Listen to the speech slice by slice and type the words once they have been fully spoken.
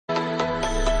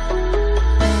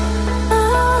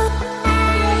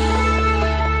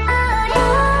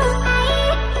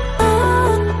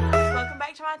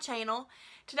channel.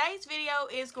 Today's video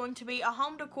is going to be a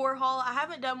home decor haul. I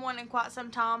haven't done one in quite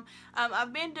some time.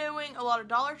 I've been doing a lot of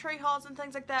Dollar Tree hauls and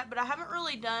things like that, but I haven't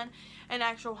really done an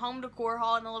actual home decor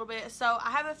haul in a little bit. So I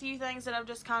have a few things that I've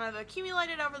just kind of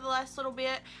accumulated over the last little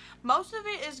bit. Most of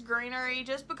it is greenery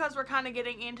just because we're kind of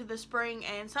getting into the spring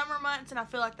and summer months, and I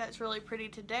feel like that's really pretty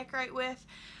to decorate with.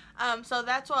 So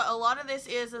that's what a lot of this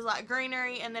is like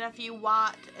greenery, and then a few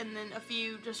white, and then a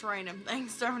few just random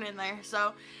things thrown in there.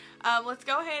 So let's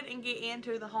go ahead and get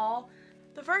into the haul.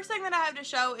 The first thing that I have to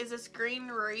show is this green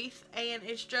wreath, and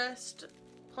it's just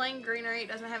plain greenery. It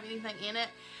doesn't have anything in it,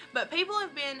 but people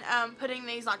have been putting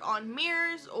these like on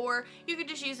mirrors, or you could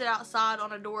just use it outside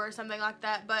on a door or something like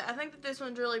that. But I think that this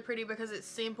one's really pretty because it's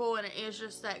simple and it is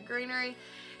just that greenery.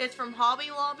 It's from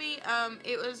Hobby Lobby.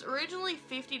 It was originally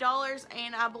 $50,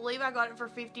 and I believe I got it for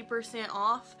 50%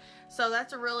 off, so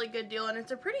that's a really good deal, and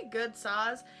it's a pretty good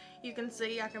size. You can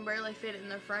see I can barely fit it in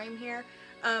the frame here.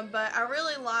 But I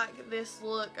really like this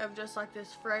look of just like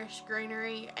this fresh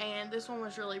greenery, and this one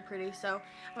was really pretty, so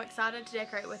I'm excited to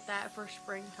decorate with that for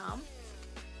springtime.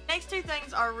 Next two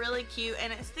things are really cute,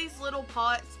 and it's these little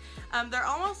pots. They're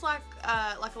almost like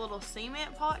a little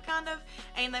cement pot kind of,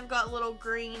 and they've got little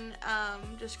green,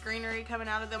 just greenery coming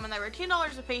out of them, and they were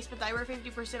 $10 a piece, but they were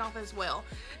 50% off as well.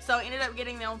 So I ended up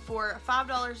getting them for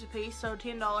 $5 a piece, so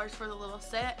 $10 for the little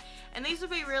set. And these would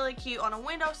be really cute on a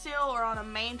windowsill or on a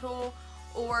mantle,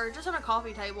 or just on a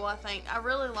coffee table. I think I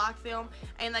really like them,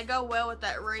 and they go well with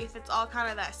that wreath. It's all kind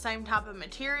of that same type of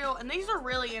material, and these are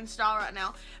really in style right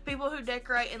now. People who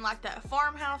decorate in like that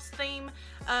farmhouse theme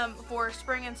for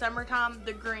spring and summertime,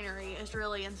 the greenery is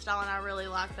really in style, and I really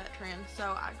like that trend. So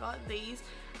I got these,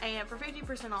 and for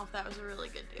 50% off, that was a really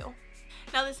good deal.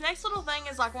 Now this next little thing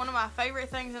is like one of my favorite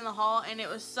things in the haul, and it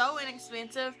was so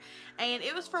inexpensive, and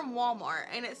it was from Walmart,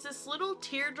 and it's this little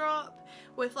teardrop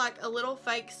with like a little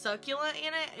fake succulent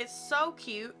in it. It's so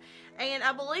cute, and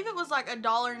I believe it was like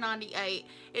 $1.98.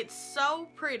 It's so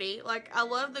pretty. Like, I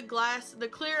love the glass, the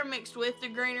clear mixed with the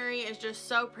greenery is just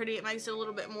so pretty. It makes it a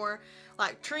little bit more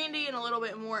like trendy and a little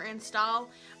bit more in style,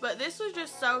 but this was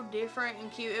just so different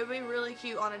and cute. It would be really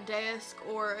cute on a desk,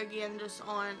 or again just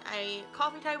on a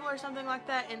coffee table or something like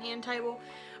that, an end table.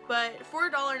 But for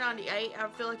 $1.98, I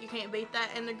feel like you can't beat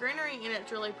that, and the greenery in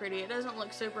it's really pretty. It doesn't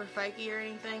look super fakey or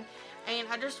anything, and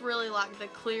I just really like the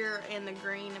clear and the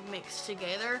green mixed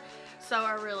together, so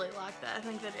I really like that. I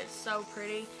think that it's so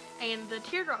pretty, and the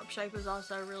teardrop shape is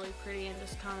also really pretty and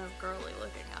just kind of girly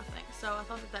looking, I think. So I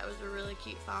thought that that was a really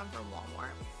cute find from Walmart.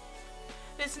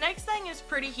 This next thing is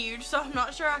pretty huge, so I'm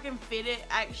not sure I can fit it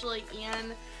actually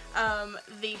in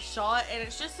the shot, and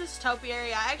it's just this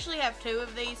topiary. I actually have two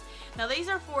of these. Now these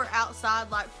are for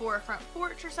outside, like for a front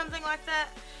porch or something like that,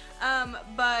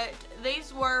 but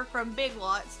these were from Big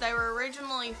Lots. They were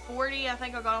originally $40. I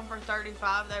think I got them for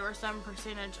 $35. They were some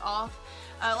percentage off.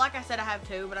 Like I said, I have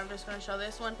two, but I'm just going to show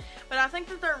this one. But I think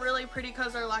that they're really pretty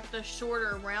because they're like the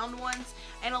shorter round ones,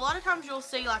 and a lot of times you'll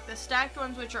see like the stacked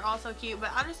ones, which are also cute, but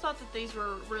I just thought that these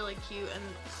were really cute, and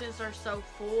since they're so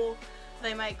full,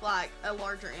 they make like a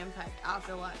larger impact. I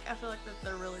feel like that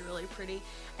they're really, really pretty.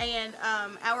 And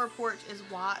our porch is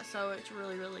white, so it's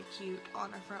really, really cute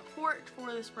on a front porch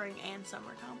for the spring and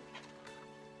summertime.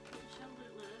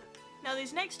 Now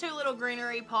these next two little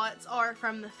greenery pots are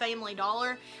from the Family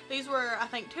Dollar. These were, I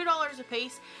think, $2 a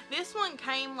piece. This one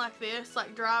came like this,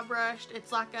 like dry brushed.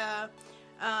 It's like a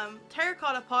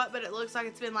terracotta pot, but it looks like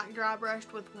it's been like dry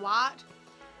brushed with white.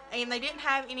 And they didn't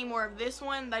have any more of this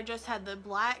one. They just had the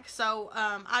black. So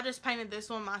I just painted this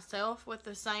one myself with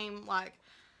the same like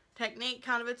technique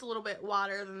kind of. It's a little bit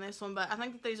wider than this one, but I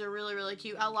think that these are really, really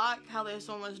cute. I like how this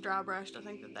one was dry brushed. I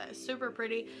think that that is super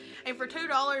pretty. And for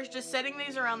 $2, just setting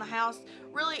these around the house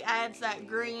really adds that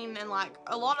green and like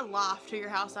a lot of life to your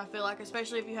house, I feel like,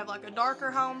 especially if you have like a darker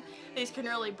home. These can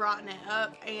really brighten it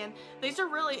up, and these are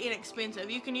really inexpensive.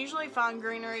 You can usually find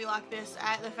greenery like this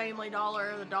at the Family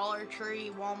Dollar, the Dollar Tree,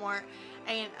 Walmart,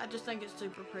 and I just think it's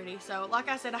super pretty. So like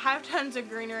I said, I have tons of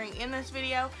greenery in this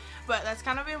video, but that's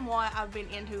kind of been what I've been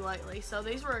into lately. So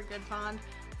these were a good find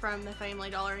from the Family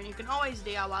Dollar, and you can always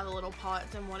DIY the little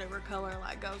pots in whatever color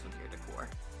like goes with your decor.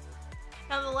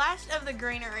 Now the last of the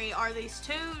greenery are these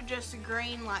two just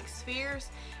green like spheres,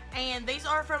 and these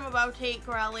are from a boutique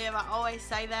where I live. I always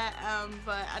say that,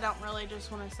 but I don't really just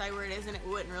want to say where it is, and it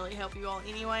wouldn't really help you all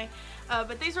anyway.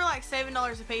 But these are like $7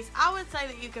 a piece. I would say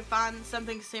that you could find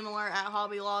something similar at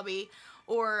Hobby Lobby,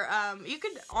 or you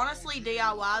could honestly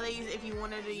DIY these if you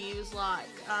wanted to use like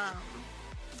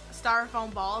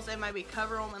styrofoam balls and maybe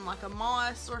cover them in like a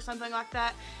moss or something like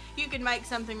that, you could make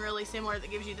something really similar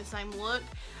that gives you the same look.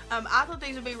 I thought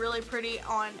these would be really pretty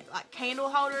on like candle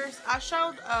holders. I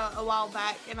showed a while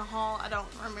back in a haul, I don't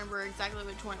remember exactly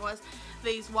which one it was,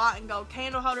 these white and gold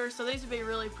candle holders, so these would be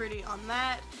really pretty on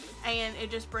that, and it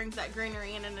just brings that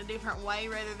greenery in a different way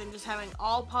rather than just having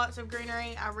all pots of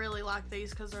greenery. I really like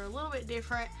these because they're a little bit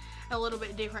different, a little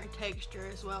bit different texture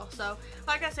as well. So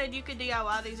like I said, you could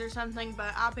DIY these or something,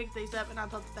 but I picked these up and I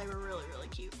thought that they were really, really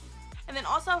cute. And then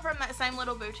also from that same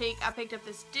little boutique, I picked up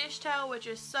this dish towel, which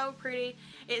is so pretty.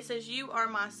 It says, "You are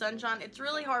my sunshine." It's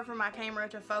really hard for my camera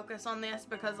to focus on this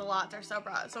because the lights are so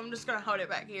bright, so I'm just going to hold it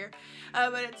back here.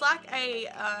 But it's like a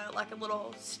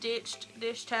little stitched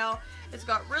dish towel. It's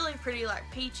got really pretty like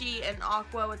peachy and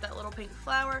aqua with that little pink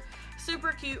flower.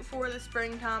 Super cute for the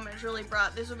springtime. It's really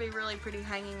bright. This would be really pretty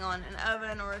hanging on an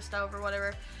oven or a stove or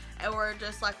whatever, or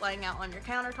just like laying out on your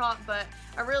countertop. But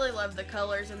I really love the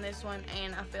colors in this one,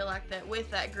 and I feel like that with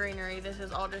that greenery, this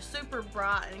is all just super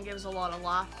bright and gives a lot of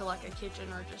life to like a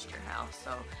kitchen or just your house.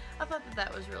 So I thought that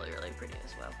that was really, really pretty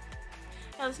as well.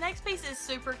 Now this next piece is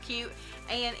super cute,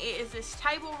 and it is this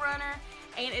table runner,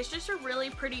 and it's just a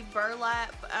really pretty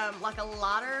burlap, like a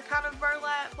lighter kind of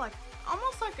burlap, like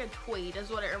almost like a tweed is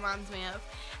what it reminds me of.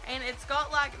 And it's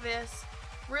got like this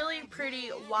really pretty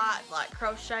white like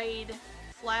crocheted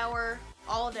flower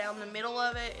all down the middle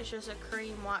of it. It's just a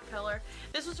cream white color.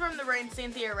 This was from the Rain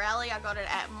Cynthia Rally. I got it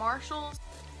at Marshall's.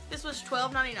 This was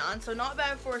 $12.99, so not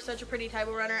bad for such a pretty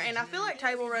table runner. And I feel like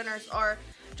table runners are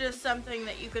just something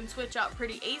that you can switch out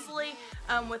pretty easily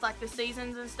with like the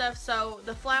seasons and stuff. So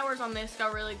the flowers on this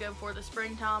go really good for the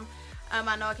springtime.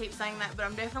 I know I keep saying that, but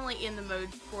I'm definitely in the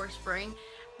mood for spring.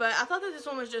 But I thought that this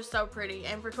one was just so pretty,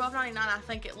 and for $12.99 I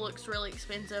think it looks really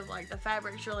expensive. Like the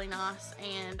fabric's really nice,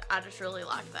 and I just really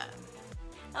like that.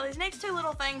 Now these next two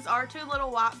little things are two little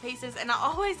white pieces, and I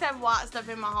always have white stuff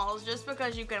in my hauls just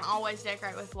because you can always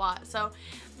decorate with white. So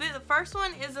the first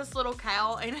one is this little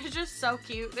cow, and it's just so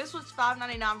cute. This was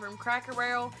 $5.99 from Cracker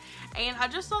Barrel, and I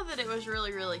just thought that it was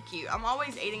really, really cute. I'm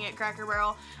always eating at Cracker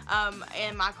Barrel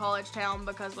in my college town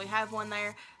because we have one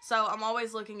there. So I'm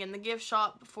always looking in the gift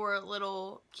shop for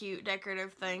little cute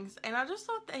decorative things, and I just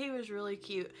thought that he was really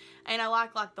cute. And I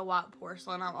like the white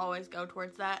porcelain. I'll always go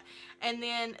towards that. And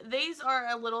then these are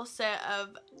a little set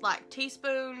of like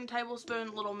teaspoon,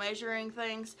 tablespoon, little measuring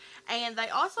things, and they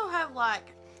also have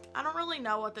like, I don't really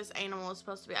know what this animal is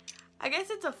supposed to be. I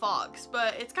guess it's a fox,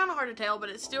 but it's kind of hard to tell, but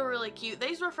it's still really cute.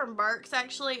 These were from Burke's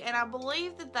actually, and I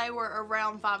believe that they were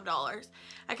around $5.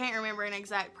 I can't remember an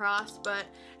exact price, but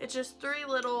it's just 3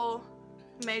 little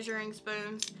measuring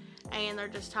spoons, and they're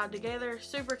just tied together.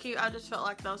 Super cute. I just felt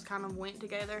like those kind of went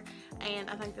together, and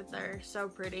I think that they're so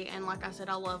pretty. And like I said,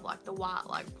 I love like the white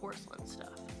like porcelain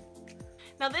stuff.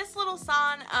 Now this little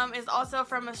sign is also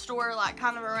from a store like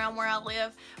kind of around where I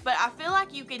live, but I feel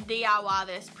like you can DIY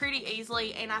this pretty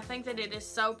easily, and I think that it is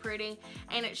so pretty.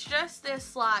 And it's just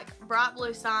this like bright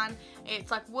blue sign.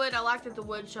 It's like wood. I like that the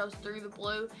wood shows through the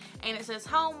blue, and it says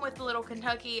home with the little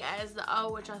Kentucky as the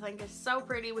O, which I think is so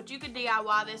pretty. Which you could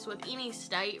DIY this with any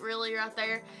state really right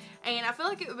there. And I feel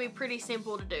like it would be pretty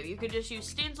simple to do. You could just use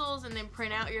stencils and then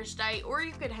print out your state, or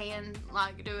you could hand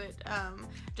like do it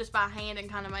just by hand and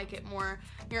kind of make it more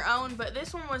your own. But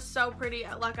this one was so pretty.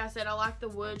 Like I said, I like the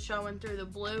wood showing through the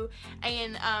blue,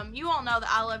 and you all know that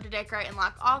I love to decorate in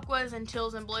like aquas and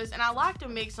teals and blues, and I like to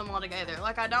mix them all together.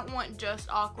 Like I don't want just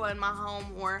aqua in my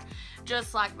home or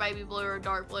just like baby blue or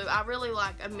dark blue. I really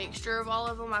like a mixture of all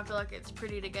of them. I feel like it's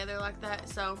pretty together like that.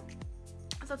 So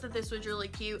I thought that this was really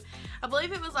cute. I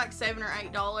believe it was like $7 or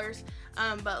 $8,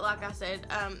 but like I said,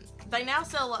 they now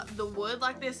sell the wood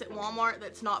like this at Walmart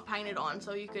that's not painted on,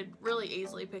 so you could really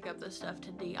easily pick up this stuff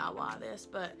to DIY this,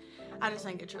 but I just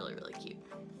think it's really, really cute.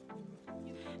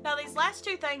 Now these last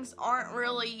two things aren't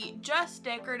really just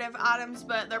decorative items,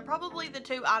 but they're probably the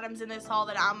two items in this haul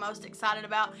that I'm most excited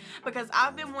about, because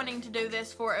I've been wanting to do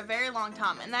this for a very long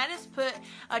time, and that is put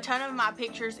a ton of my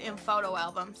pictures in photo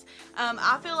albums.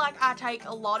 I feel like I take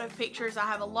a lot of pictures. I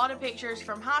have a lot of pictures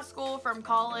from high school, from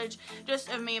college,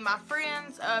 just of me and my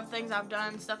friends, of things I've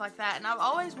done, stuff like that, and I've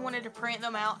always wanted to print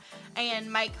them out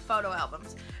and make photo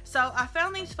albums. So I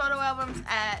found these photo albums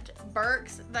at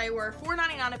Burke's. They were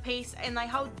 $4.99 a piece, and they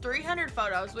hold 300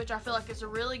 photos, which I feel like is a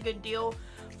really good deal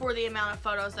for the amount of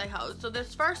photos they hold. So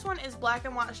this first one is black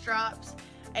and white stripes,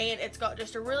 and it's got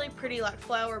just a really pretty like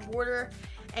flower border,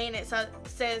 and it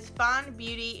says find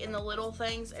beauty in the little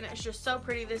things, and it's just so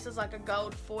pretty. This is like a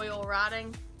gold foil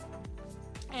writing,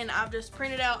 and I've just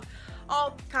printed out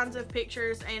all kinds of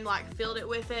pictures and like filled it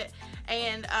with it.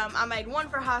 And I made one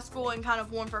for high school and kind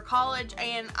of one for college,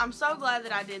 and I'm so glad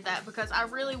that I did that because I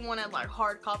really wanted like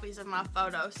hard copies of my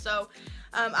photos. So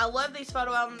I love these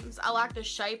photo albums. I like the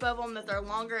shape of them, that they're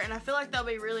longer, and I feel like they'll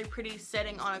be really pretty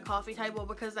setting on a coffee table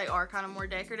because they are kind of more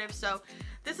decorative. So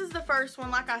this is the first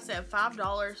one, like I said,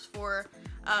 $5 for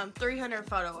 300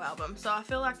 photo albums. So I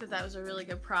feel like that was a really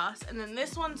good price. And then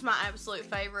this one's my absolute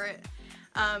favorite.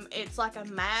 It's like a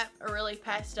map, a really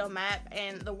pastel map,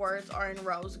 and the words are in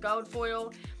rose gold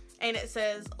foil. And it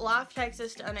says, "Life takes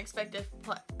us to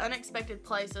unexpected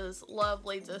places. Love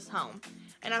leads us home."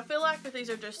 And I feel like that these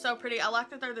are just so pretty. I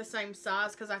like that they're the same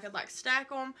size because I could like stack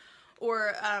them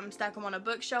or stack them on a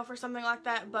bookshelf or something like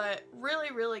that. But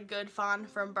really, really good find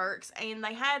from Burke's. And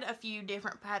they had a few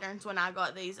different patterns when I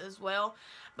got these as well.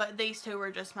 But these two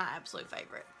were just my absolute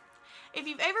favorite. If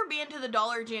you've ever been to the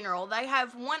Dollar General, they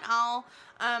have one aisle,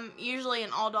 usually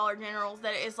in all Dollar Generals,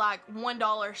 that is like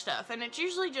 $1 stuff. And it's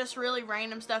usually just really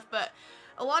random stuff, but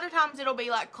a lot of times it'll be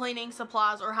like cleaning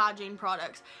supplies or hygiene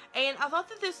products. And I thought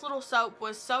that this little soap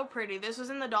was so pretty. This was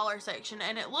in the dollar section,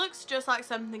 and it looks just like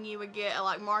something you would get at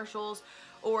like Marshall's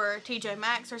or TJ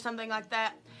Maxx or something like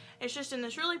that. It's just in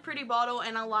this really pretty bottle,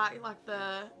 and I like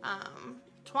the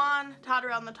twine tied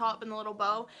around the top in the little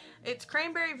bow. It's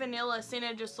cranberry vanilla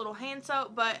scented, just little hand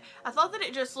soap, but I thought that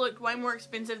it just looked way more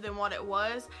expensive than what it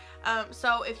was.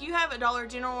 So if you have a Dollar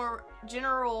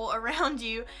General around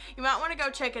you, you might want to go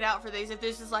check it out for these if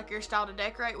this is like your style to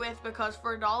decorate with, because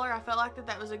for $1 I felt like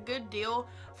that was a good deal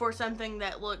for something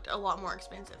that looked a lot more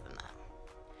expensive than that.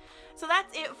 So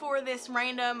that's it for this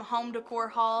random home decor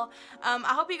haul. I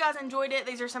hope you guys enjoyed it.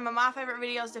 These are some of my favorite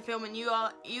videos to film, and you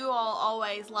all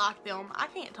always like them. I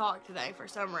can't talk today for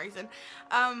some reason.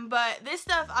 But this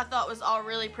stuff I thought was all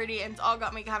really pretty, and it's all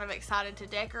got me kind of excited to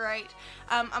decorate.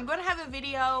 I'm going to have a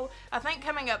video, I think,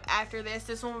 coming up after this.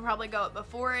 This one will probably go up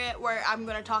before it, where I'm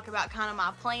going to talk about kind of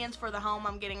my plans for the home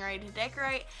I'm getting ready to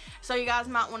decorate. So you guys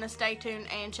might want to stay tuned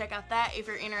and check out that if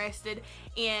you're interested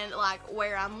in like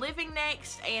where I'm living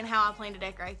next and how I plan to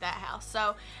decorate that house.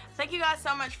 So thank you guys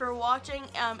so much for watching.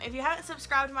 If you haven't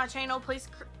subscribed to my channel, please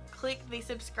click the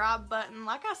subscribe button.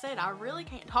 Like I said, I really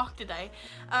can't talk today.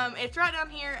 It's right down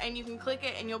here, and you can click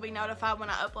it and you'll be notified when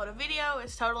I upload a video.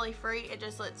 It's totally free. It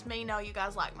just lets me know you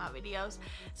guys like my videos.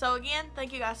 So again,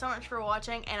 thank you guys so much for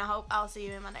watching, and I hope I'll see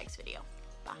you in my next video.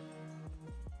 Bye.